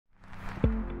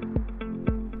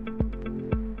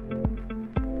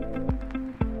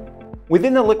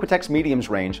Within the Liquitex mediums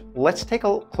range, let's take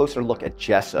a closer look at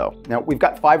gesso. Now, we've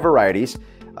got 5 varieties.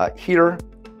 Here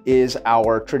is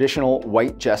our traditional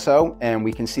white gesso, and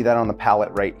we can see that on the palette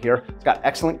right here. It's got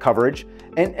excellent coverage.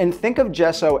 And think of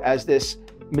gesso as this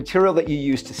material that you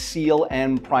use to seal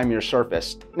and prime your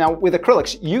surface. Now, with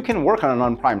acrylics, you can work on an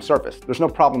unprimed surface. There's no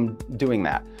problem doing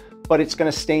that. But it's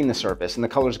going to stain the surface and the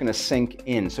color is going to sink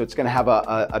in. So it's going to have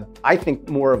I think,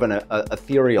 more of an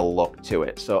ethereal look to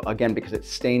it. So again, because it's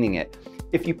staining it.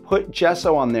 If you put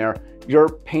gesso on there, your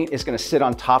paint is going to sit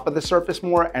on top of the surface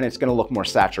more and it's going to look more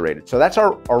saturated. So that's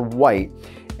our white.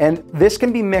 And this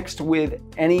can be mixed with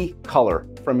any color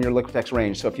from your Liquitex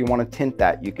range. So if you want to tint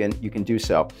that, you can do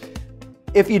so.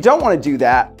 If you don't want to do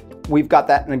that, we've got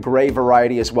that in a gray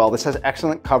variety as well. This has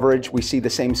excellent coverage. We see the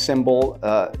same symbol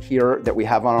here that we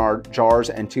have on our jars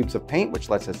and tubes of paint, which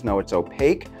lets us know it's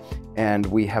opaque. And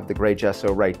we have the gray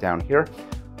gesso right down here.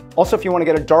 Also, if you want to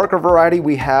get a darker variety,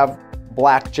 we have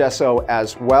black gesso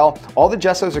as well. All the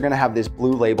gessos are going to have this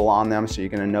blue label on them, so you're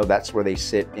going to know that's where they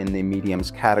sit in the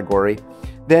mediums category.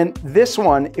 Then this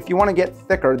one, if you want to get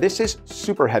thicker, this is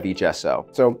super heavy gesso.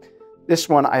 So this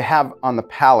one I have on the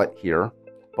palette here,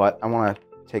 but I want to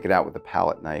take it out with the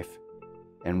palette knife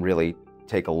and really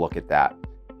take a look at that.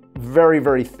 Very,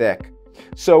 very thick.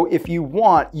 So if you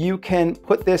want, you can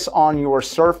put this on your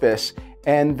surface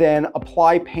and then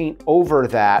apply paint over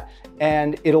that,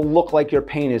 and it'll look like your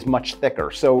paint is much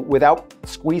thicker. So without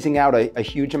squeezing out a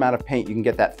huge amount of paint, you can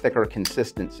get that thicker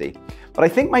consistency. But I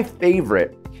think my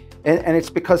favorite, and it's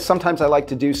because sometimes I like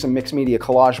to do some mixed media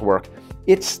collage work,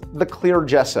 it's the clear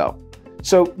gesso.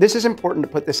 So this is important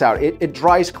to put this out. It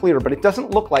dries clear, but it doesn't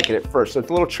look like it at first. So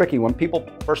it's a little tricky. When people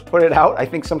first put it out, I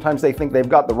think sometimes they think they've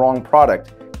got the wrong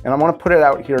product. And I want to put it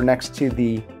out here next to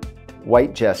the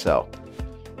white gesso.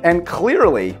 And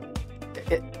clearly,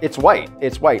 it's white.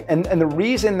 It's white. And the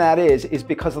reason that is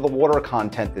because of the water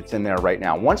content that's in there right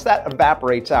now. Once that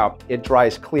evaporates out, it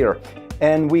dries clear.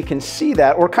 And we can see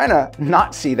that, or kind of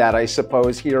not see that, I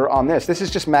suppose, here on this. This is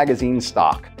just magazine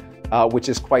stock, which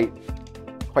is quite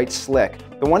slick.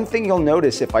 The one thing you'll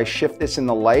notice if I shift this in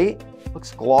the light, it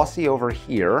looks glossy over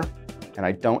here, and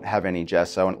I don't have any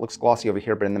gesso, and it looks glossy over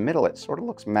here, but in the middle it sort of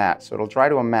looks matte, so it'll dry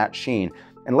to a matte sheen.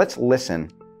 And let's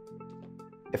listen.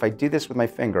 If I do this with my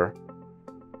finger,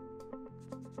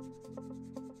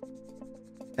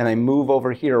 and I move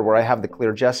over here where I have the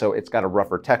clear gesso, it's got a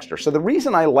rougher texture. So the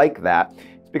reason I like that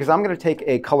is because I'm going to take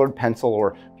a colored pencil,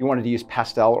 or if you wanted to use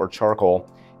pastel or charcoal,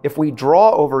 if we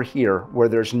draw over here where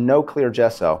there's no clear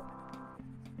gesso,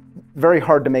 very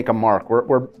hard to make a mark.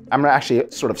 I'm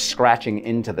actually sort of scratching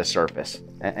into the surface,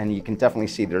 and you can definitely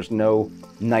see there's no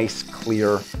nice,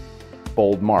 clear,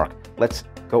 bold mark. Let's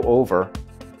go over,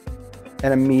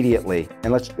 and immediately,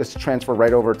 and let's transfer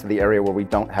right over to the area where we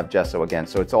don't have gesso again.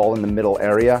 So it's all in the middle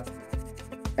area,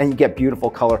 and you get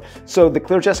beautiful color. So the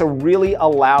clear gesso really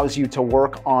allows you to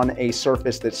work on a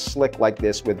surface that's slick like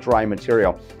this with dry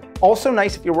material. Also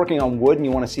nice if you're working on wood and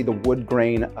you want to see the wood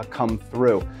grain come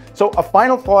through. So a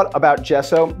final thought about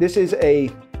gesso. This is a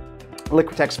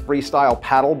Liquitex Freestyle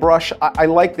paddle brush. I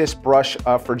like this brush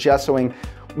for gessoing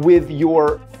with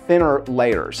your thinner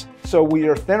layers. So with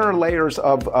your thinner layers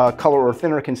of color, or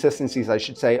thinner consistencies, I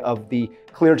should say, of the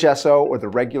clear gesso or the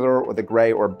regular or the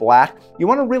gray or black, you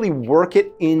want to really work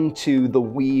it into the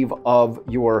weave of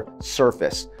your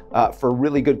surface for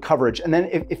really good coverage. And then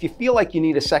if you feel like you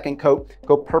need a second coat,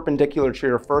 go perpendicular to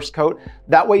your first coat.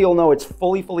 That way you'll know it's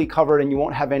fully covered and you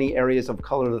won't have any areas of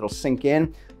color that'll sink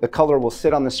in. The color will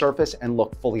sit on the surface and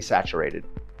look fully saturated.